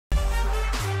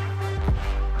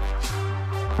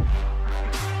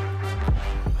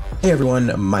Hey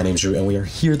everyone, my name's Drew and we are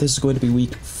here. This is going to be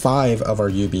week 5 of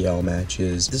our UBL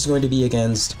matches. This is going to be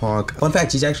against Honk. Well, in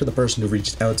fact, he's actually the person who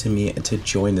reached out to me to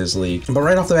join this league. But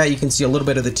right off the bat, you can see a little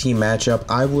bit of the team matchup.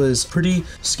 I was pretty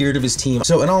scared of his team.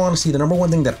 So in all honesty, the number one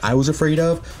thing that I was afraid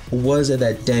of was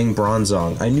that dang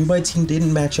Bronzong. I knew my team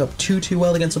didn't match up too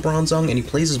well against the Bronzong, and he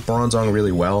plays his Bronzong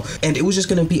really well. And it was just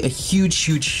going to be a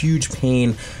huge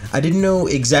pain. I didn't know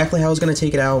exactly how I was going to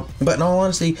take it out, but in all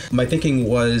honesty, my thinking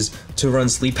was to run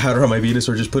Sleep Powder on my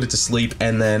Venusaur, just put it to sleep,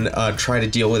 and then try to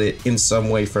deal with it in some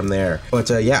way from there. But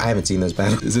yeah, I haven't seen this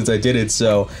battle since I did it,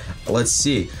 so let's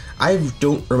see. I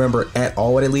don't remember at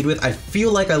all what I lead with. I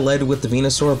feel like I led with the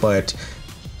Venusaur, but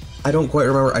I don't quite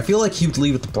remember. I feel like he would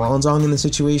lead with the Bronzong in the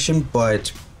situation,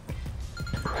 but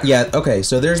yeah, okay,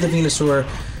 so there's the Venusaur.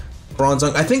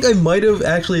 Bronzong. I think I might have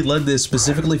actually led this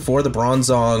specifically for the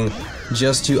Bronzong,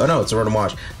 just to, oh no, it's a Rotom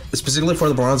Wash. Specifically for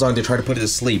the Bronzong to try to put it to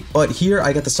sleep. But here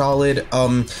I get the solid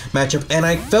matchup, and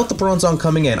I felt the Bronzong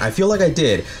coming in. I feel like I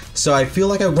did. So I feel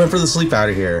like I went for the Sleep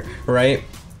Powder here, right?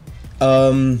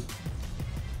 I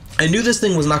knew this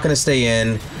thing was not going to stay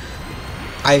in.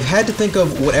 I had to think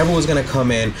of whatever was going to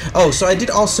come in. Oh, so I did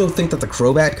also think that the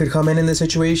Crobat could come in this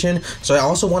situation. So I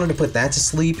also wanted to put that to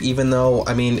sleep, even though,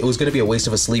 I mean, it was going to be a waste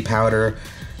of a Sleep Powder,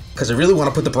 because I really want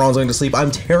to put the Bronzong to sleep.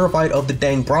 I'm terrified of the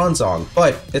dang Bronzong,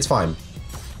 but it's fine.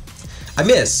 I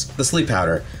miss the Sleep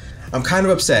Powder. I'm kind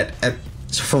of upset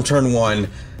from turn 1.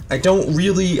 I don't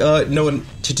really know what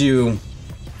to do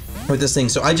with this thing,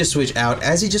 so I just switch out.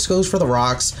 As he just goes for the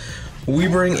rocks, we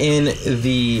bring in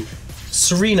the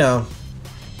Serena,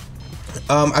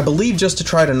 I believe just to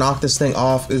try to knock this thing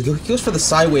off. He goes for the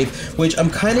Psywave, which I'm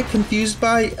kind of confused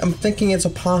by. I'm thinking it's a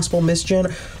possible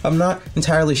misgen. I'm not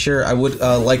entirely sure. I would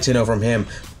like to know from him.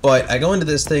 But I go into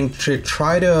this thing to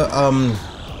try to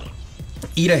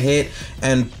eat a hit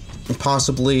and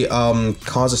possibly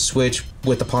cause a switch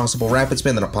with a possible Rapid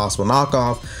Spin, then a possible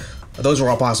knockoff. Those are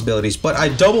all possibilities, but I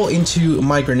double into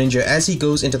my Greninja as he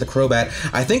goes into the Crobat.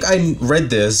 I think I read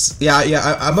this. Yeah,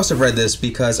 I must have read this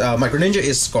because my Greninja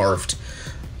is Scarfed,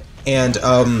 and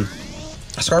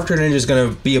Scarfed Greninja is going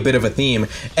to be a bit of a theme.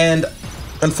 And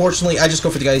unfortunately, I just go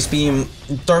for the Ice Beam.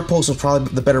 Dark Pulse was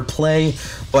probably the better play,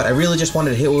 but I really just wanted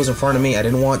to hit what was in front of me. I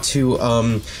didn't want to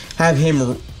have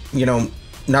him, you know,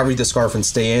 not read the Scarf and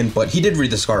stay in, but he did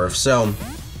read the Scarf, so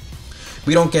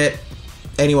we don't get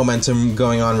any momentum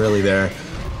going on really there.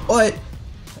 But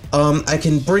I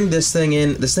can bring this thing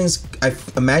in. This thing's, I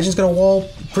imagine, is gonna wall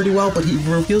pretty well, but he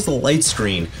reveals the Light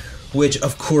Screen, which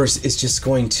of course is just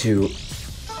going to,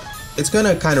 it's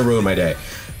gonna kind of ruin my day,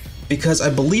 because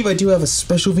I believe I do have a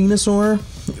Special Venusaur,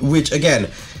 which again,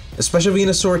 a Special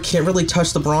Venusaur can't really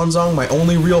touch the Bronzong. My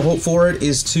only real hope for it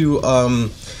is to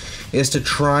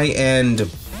try and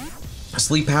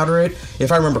Sleep Powder it,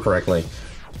 if I remember correctly.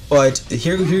 But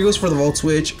here goes for the Volt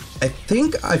Switch. I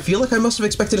feel like I must have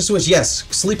expected a switch. Yes,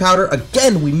 Sleep Powder.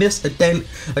 Again, we missed a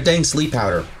dang Sleep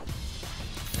Powder.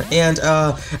 And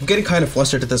I'm getting kind of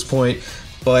flustered at this point,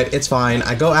 but it's fine.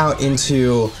 I go out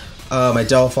into my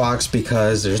Delphox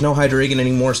because there's no Hydreigon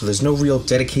anymore, so there's no real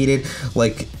dedicated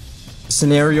like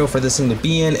scenario for this thing to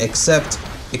be in, except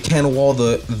it can wall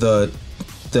the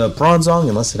Bronzong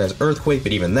unless it has Earthquake,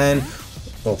 but even then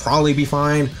we'll probably be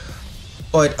fine.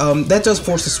 But that does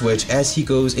force the switch as he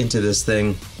goes into this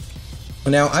thing.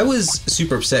 Now, I was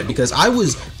super upset because I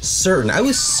was certain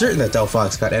that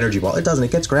Delphox got Energy Ball. It doesn't,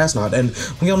 it gets Grass Knot, and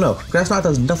we all know Grass Knot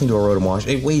does nothing to a Rotom Wash.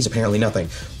 It weighs apparently nothing.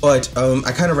 But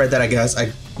I kind of read that, I guess.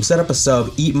 I set up a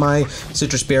sub, eat my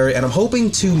Citrus Berry, and I'm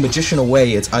hoping to Magician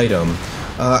away its item.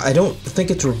 I don't think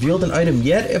it's revealed an item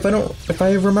yet, if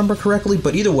I remember correctly,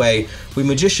 but either way, we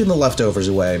Magician the leftovers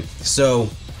away. So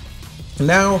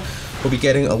now we'll be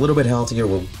getting a little bit healthier.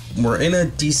 We're in a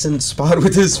decent spot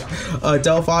with this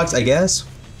Delphox, I guess.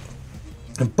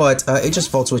 But it just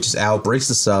Volt Switches out, breaks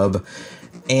the sub,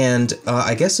 and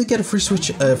I guess I get a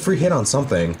free hit on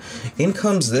something. In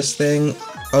comes this thing.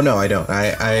 Oh no, I don't.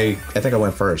 I think I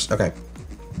went first. Okay.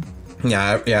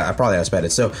 Yeah, I probably outsped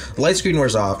it. So Light Screen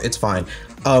wears off. It's fine.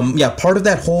 Yeah, part of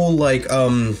that whole like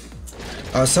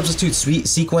substitute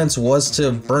sequence was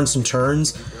to burn some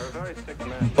turns,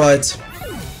 but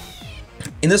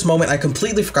in this moment, I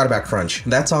completely forgot about Crunch.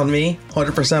 That's on me,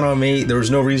 100% on me. There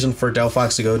was no reason for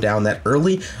Delphox to go down that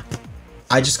early.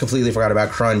 I just completely forgot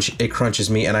about Crunch. It crunches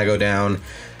me and I go down.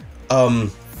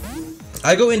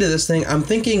 I go into this thing, I'm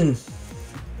thinking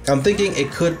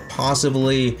it could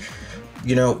possibly,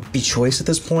 you know, be Choice at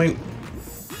this point.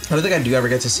 I don't think I do ever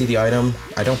get to see the item.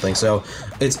 I don't think so.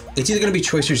 It's either going to be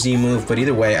Choice or Z-Move, but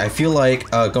either way, I feel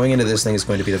like going into this thing is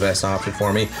going to be the best option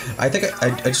for me. I think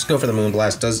I just go for the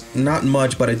Moonblast. Does not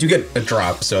much, but I do get a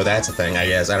drop, so that's a thing, I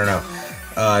guess. I don't know.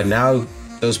 Now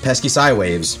those pesky Psy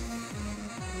waves.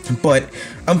 But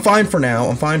I'm fine for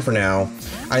now.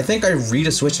 I think I read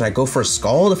a switch and I go for a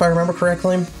Scald, if I remember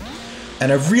correctly.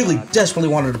 And I really desperately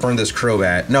wanted to burn this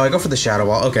Crobat. No, I go for the Shadow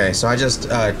Ball. Okay, so I just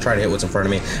try to hit what's in front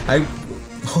of me. I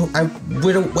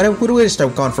would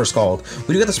have gone for a Scald.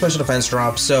 We do get the special defense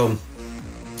drop, so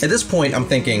at this point I'm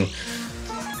thinking,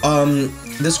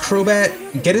 this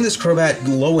Crobat, getting this Crobat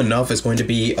low enough is going to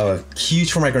be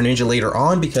huge for my Greninja later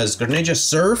on, because Greninja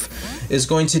Surf is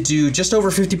going to do just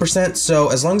over 50%, so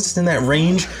as long as it's in that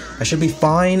range, I should be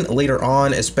fine later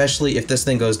on, especially if this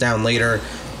thing goes down later.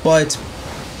 But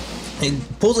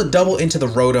it pulls a double into the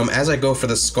Rotom as I go for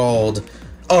the Scald.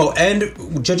 Oh,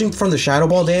 and judging from the Shadow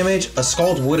Ball damage, a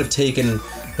Scald would have taken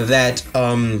that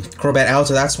Crobat out,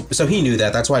 so he knew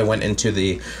that. That's why I went into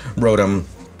the Rotom.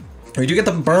 We do get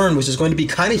the burn, which is going to be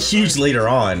kind of huge later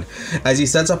on, as he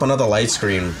sets up another light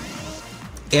screen.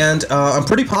 And I'm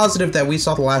pretty positive that we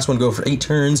saw the last one go for 8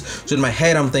 turns, so in my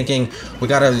head I'm thinking, we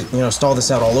gotta, stall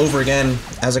this out all over again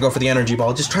as I go for the Energy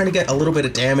Ball, just trying to get a little bit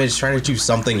of damage, trying to do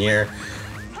something here.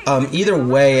 Either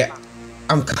way,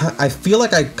 I feel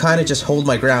like I kind of just hold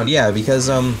my ground, yeah, because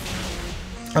I'm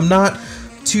not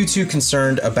too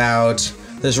concerned about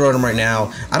this Rotom right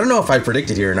now. I don't know if I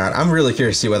predicted here or not. I'm really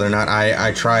curious to see whether or not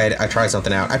I tried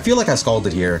something out. I feel like I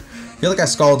Scalded here.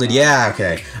 Yeah,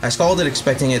 okay. I Scalded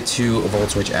expecting it to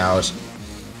Volt Switch out.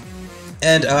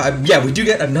 And yeah, we do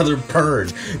get another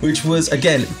Purge, which was,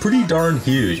 again, pretty darn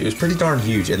huge. It was pretty darn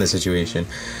huge in this situation,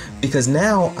 because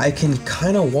now I can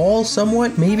kind of wall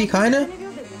somewhat, maybe kind of.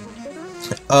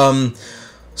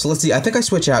 So let's see, I think I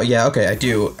switch out. Yeah, okay, I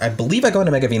do. I believe I go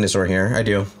into Mega Venusaur here. I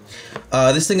do.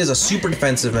 This thing is a super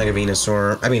defensive Mega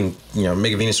Venusaur. I mean,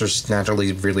 Mega Venusaur is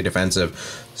naturally really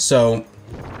defensive. So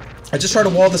I just try to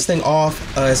wall this thing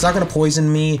off. It's not going to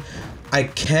poison me. I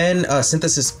can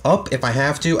Synthesis up if I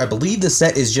have to. I believe the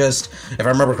set is just, if I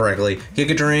remember correctly,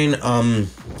 Giga Drain,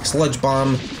 Sludge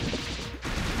Bomb,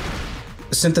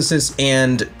 Synthesis,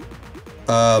 and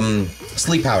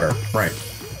Sleep Powder. Right.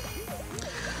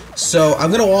 So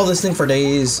I'm gonna wall this thing for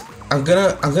days.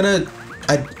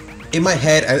 In my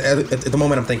head, at the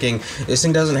moment, I'm thinking this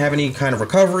thing doesn't have any kind of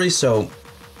recovery, so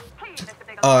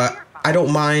I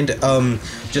don't mind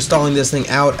just stalling this thing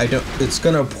out. It's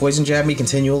gonna Poison Jab me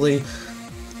continually.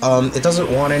 It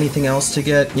doesn't want anything else to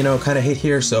get, kind of hit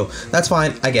here, so that's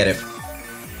fine. I get it.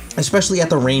 Especially at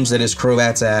the range that his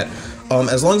Crobat's at.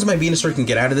 As long as my Venusaur can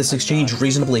get out of this exchange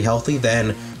reasonably healthy,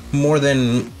 then more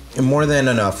than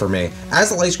enough for me. As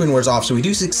the light screen wears off, so we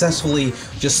do successfully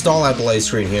just stall out the light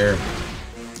screen here,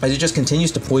 as it just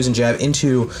continues to Poison Jab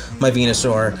into my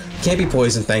Venusaur. Can't be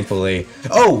poisoned, thankfully.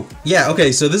 Oh, yeah,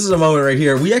 okay, so this is a moment right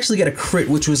here. We actually get a crit,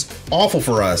 which was awful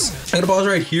for us. I'm gonna pause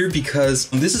right here because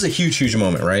this is a huge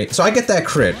moment, right? So I get that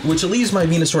crit, which leaves my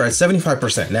Venusaur at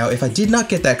 75%. Now, if I did not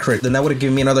get that crit, then that would have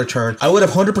given me another turn. I would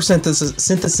have 100%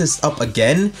 Synthesis up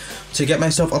again to get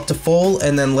myself up to full,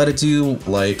 and then let it do,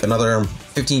 like, another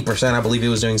 15%, I believe it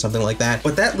was doing something like that.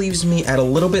 But that leaves me at a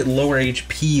little bit lower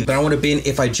HP than I would have been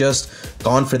if I just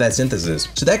gone for that Synthesis.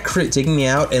 So that crit taking me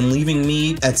out and leaving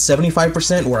me at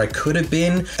 75% where I could have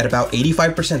been at about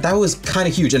 85%, that was kind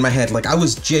of huge in my head. Like, I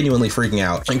was genuinely freaking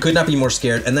out and could not be more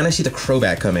scared. And then I see the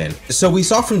Crobat come in. So we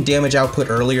saw from damage output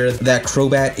earlier that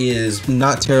Crobat is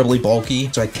not terribly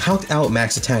bulky. So I calced out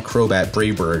max attack Crobat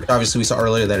Brave Bird. Obviously we saw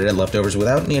earlier that it had leftovers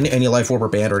without any Life Orb or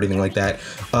Band or anything like that.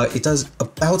 It does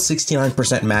about 69%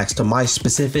 max to my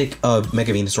specific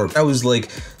Mega Venusaur. I was like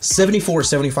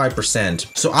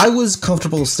 74-75%. So I was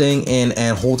comfortable staying in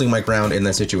and holding my ground in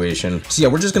that situation. So yeah,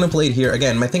 we're just gonna play it here.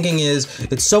 Again, my thinking is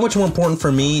it's so much more important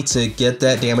for me to get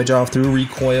that damage off through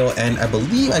recoil, and I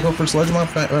believe I go for Sludge Bomb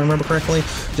if I remember correctly,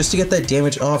 just to get that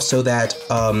damage off so that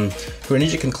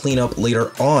Greninja can clean up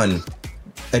later on.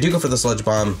 I do go for the Sludge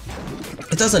Bomb.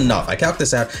 It does enough. I calc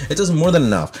this out. It does more than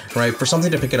enough, right, for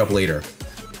something to pick it up later.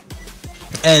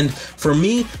 And for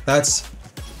me, that's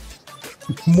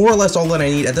more or less all that I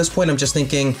need. At this point, I'm just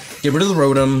thinking, get rid of the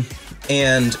Rotom,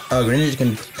 and Greninja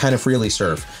can kind of freely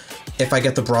surf if I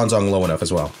get the Bronzong low enough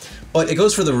as well. But it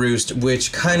goes for the Roost,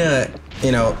 which kind of,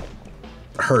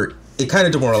 hurt. It kind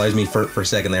of demoralized me for a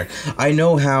second there. I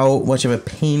know how much of a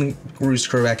pain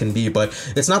Roost Crobat can be, but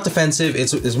it's not defensive,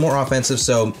 it's more offensive,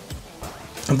 so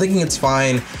I'm thinking it's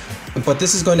fine. But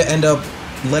this is going to end up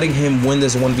letting him win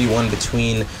this 1v1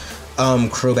 between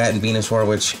Crobat and Venusaur,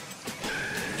 which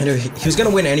he was gonna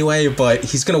win anyway, but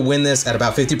he's gonna win this at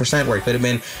about 50%, where he could have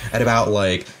been at about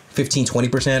like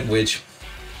 15-20%, which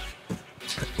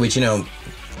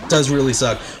does really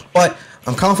suck. But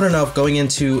I'm confident enough going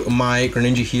into my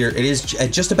Greninja here. It is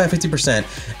at just about 50%,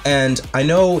 and I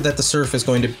know that the Surf is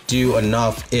going to do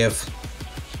enough if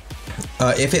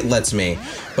if it lets me.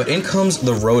 But in comes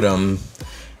the Rotom,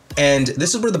 and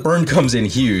this is where the burn comes in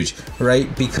huge,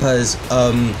 right? Because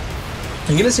I'm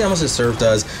gonna see how much this surf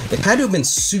does. It had to have been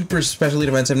super specially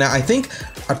defensive. Now, I think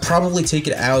I'd probably take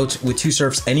it out with 2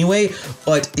 surfs anyway,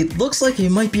 but it looks like it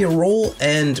might be a roll,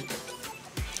 and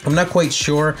I'm not quite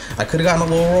sure. I could have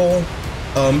gotten a low roll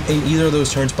in either of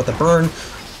those turns, but the burn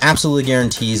absolutely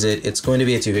guarantees it. It's going to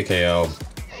be a 2-hit KO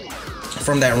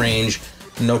from that range,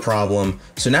 no problem.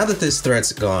 So now that this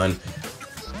threat's gone,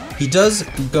 he does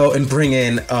go and bring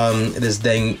in this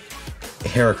dang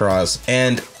Heracross,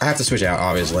 and I have to switch out,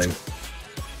 obviously.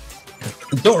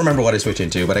 Don't remember what I switch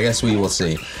into, but I guess we will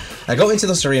see. I go into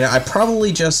this arena. I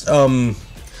probably just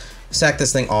sack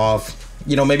this thing off.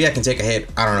 You know, maybe I can take a hit.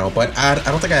 I don't know, but I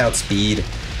don't think I outspeed.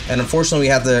 And unfortunately, we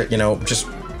have to, you know, just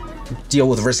deal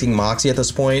with risking Moxie at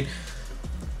this point.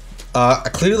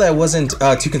 Clearly, I wasn't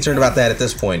too concerned about that at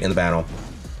this point in the battle.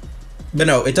 But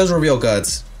no, it does reveal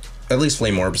Guts, at least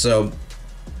Flame Orb. So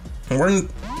we're in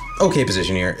okay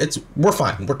position here. We're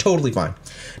fine. We're totally fine.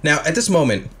 Now, at this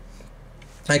moment,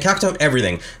 I calced out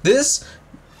everything. This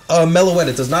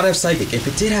Meloetta does not have Psychic. If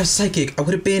it did have Psychic, I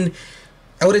would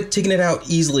have taken it out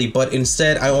easily, but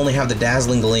instead I only have the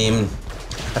Dazzling Gleam.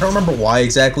 I don't remember why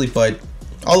exactly, but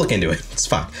I'll look into it. It's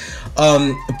fine.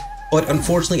 But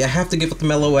unfortunately, I have to give up the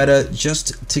Meloetta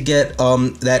just to get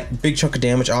that big chunk of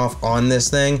damage off on this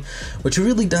thing, which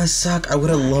really does suck. I would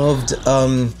have loved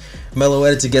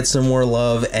Meloetta to get some more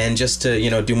love and just to, you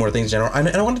know, do more things in general. And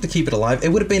I wanted to keep it alive. It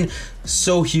would have been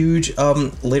so huge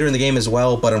later in the game as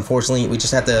well, but unfortunately, we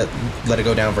just had to let it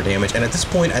go down for damage. And at this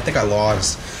point, I think I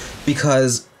lost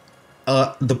because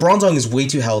the Bronzong is way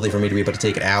too healthy for me to be able to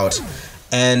take it out.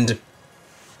 And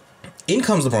in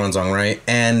comes the Bronzong, right?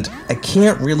 And I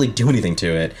can't really do anything to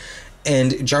it.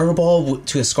 And Gyro Ball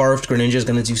to a Scarfed Greninja is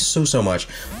going to do so much.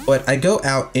 But I go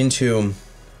out into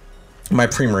my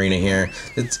Primarina here.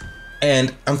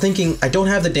 And I'm thinking I don't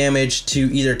have the damage to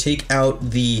either take out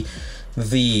the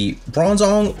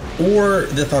Bronzong or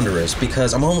the Thundurus,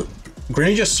 because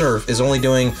Greninja Surf is only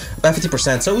doing about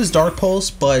 50%. So is Dark Pulse,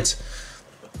 but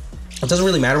it doesn't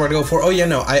really matter what I go for. Oh yeah,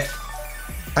 no,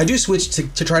 I do switch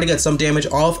to try to get some damage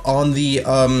off on the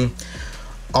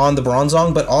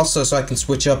Bronzong, but also so I can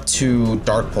switch up to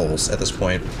Dark Pulse at this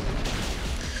point.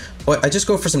 But I just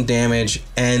go for some damage,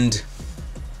 and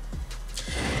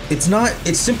it's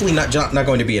simply not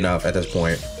going to be enough at this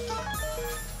point,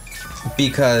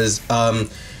 because I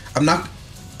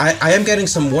am getting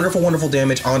some wonderful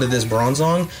damage onto this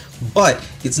Bronzong, but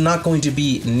it's not going to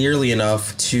be nearly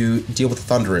enough to deal with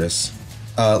Thundurus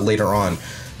later on.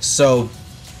 So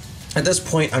at this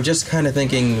point, I'm just kind of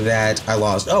thinking that I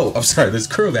lost. Oh, I'm sorry, there's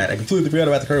Crobat. I completely forgot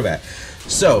about the Crobat.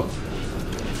 So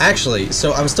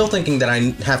I'm still thinking that I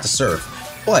have to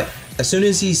Surf, but as soon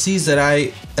as I see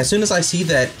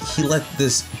that he let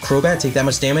this Crobat take that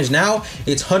much damage, now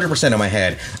it's 100% in my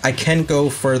head. I can go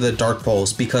for the Dark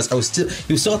Pulse because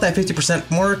he was still at that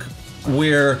 50% mark,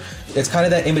 where it's kind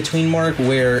of that in-between mark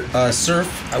where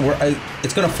Surf,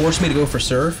 it's gonna force me to go for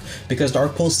Surf because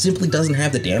Dark Pulse simply doesn't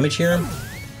have the damage here.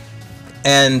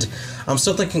 And I'm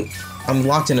still thinking I'm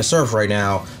locked into Surf right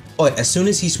now, but as soon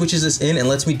as he switches this in and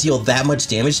lets me deal that much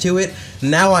damage to it,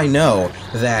 now I know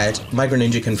that my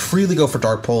Greninja can freely go for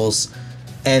Dark Pulse,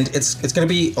 and it's going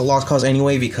to be a lost cause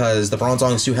anyway because the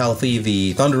Bronzong is too healthy,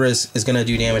 the Thundurus is going to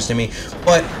do damage to me,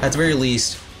 but at the very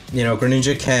least, you know,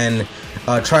 Greninja can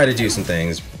try to do some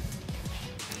things.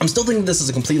 I'm still thinking this is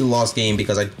a completely lost game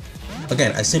because I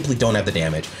simply don't have the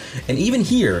damage. And even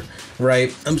here,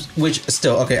 right,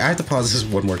 okay, I have to pause this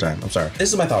one more time, I'm sorry. This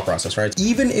is my thought process, right?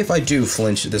 Even if I do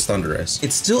flinch this Thundurus,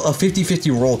 it's still a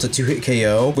 50-50 roll to 2-hit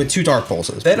KO with 2 Dark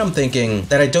Pulses. Then I'm thinking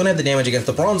that I don't have the damage against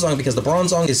the Bronzong because the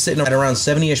Bronzong is sitting at around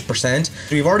 70-ish%.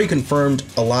 We've already confirmed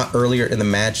a lot earlier in the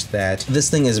match that this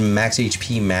thing is max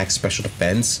HP, max special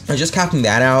defense. And just calculating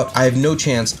that out, I have no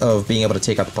chance of being able to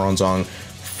take out the Bronzong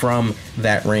from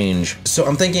that range. So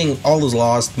I'm thinking all is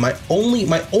lost. My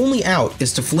only out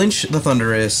is to flinch the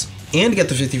Thundurus and get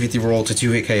the 50-50 roll to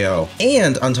 2-hit KO,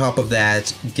 and on top of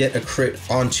that, get a crit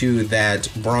onto that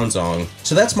Bronzong.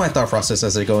 So that's my thought process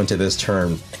as I go into this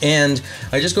turn. And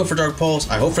I just go for Dark Pulse,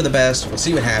 I hope for the best, we'll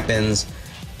see what happens,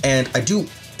 and I do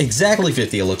exactly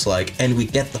 50 it looks like, and we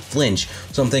get the flinch.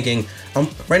 So I'm thinking,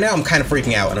 right now I'm kind of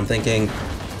freaking out, and I'm thinking,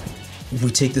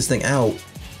 we take this thing out,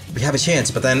 we have a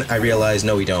chance, but then I realize,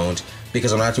 no we don't,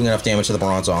 because I'm not doing enough damage to the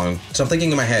Bronzong. So I'm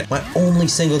thinking in my head, my only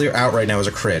single out right now is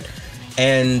a crit.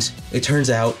 And it turns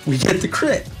out we get the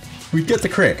crit. we'd get the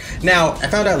crit. Now, I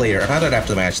found out later, I found out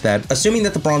after the match that assuming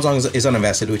that the Bronzong is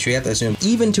uninvested, which we have to assume,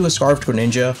 even to a Scarfed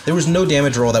Greninja, there was no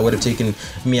damage roll that would have taken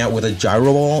me out with a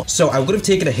Gyro Ball. So I would have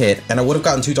taken a hit and I would have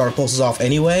gotten 2 Dark Pulses off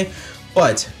anyway,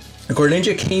 but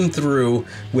Greninja came through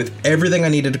with everything I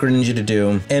needed Greninja to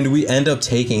do, and we end up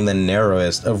taking the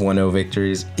narrowest of 1-0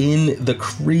 victories in the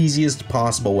craziest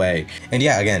possible way. And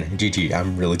yeah, again, GG,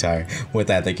 I'm really tired with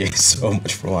that. Thank you so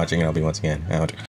much for watching, and I'll be once again out.